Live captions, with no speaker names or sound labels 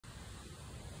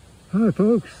Hi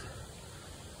folks,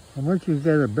 I want you to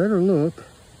get a better look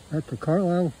at the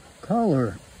Carlisle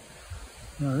collar.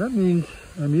 Now that means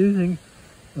I'm using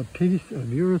a piece of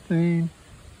polyurethane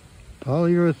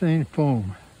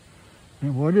foam.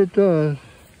 And what it does,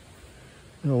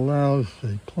 it allows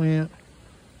the plant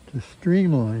to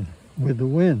streamline with the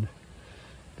wind.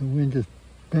 The wind just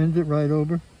bends it right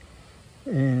over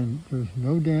and there's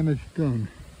no damage done.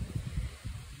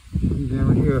 See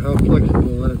down here how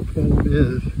flexible that foam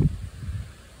is.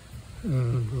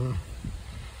 And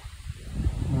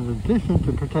in addition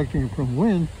to protecting it from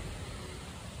wind,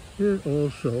 it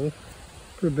also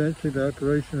prevents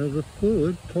evaporation of the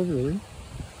fluid totally.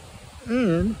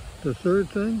 And the third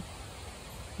thing,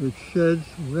 it sheds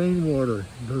rainwater.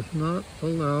 It does not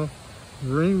allow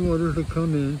rainwater to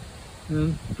come in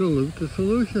and dilute the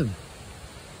solution.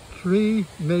 3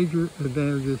 major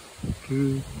advantages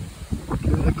to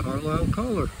the Carlisle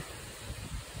collar.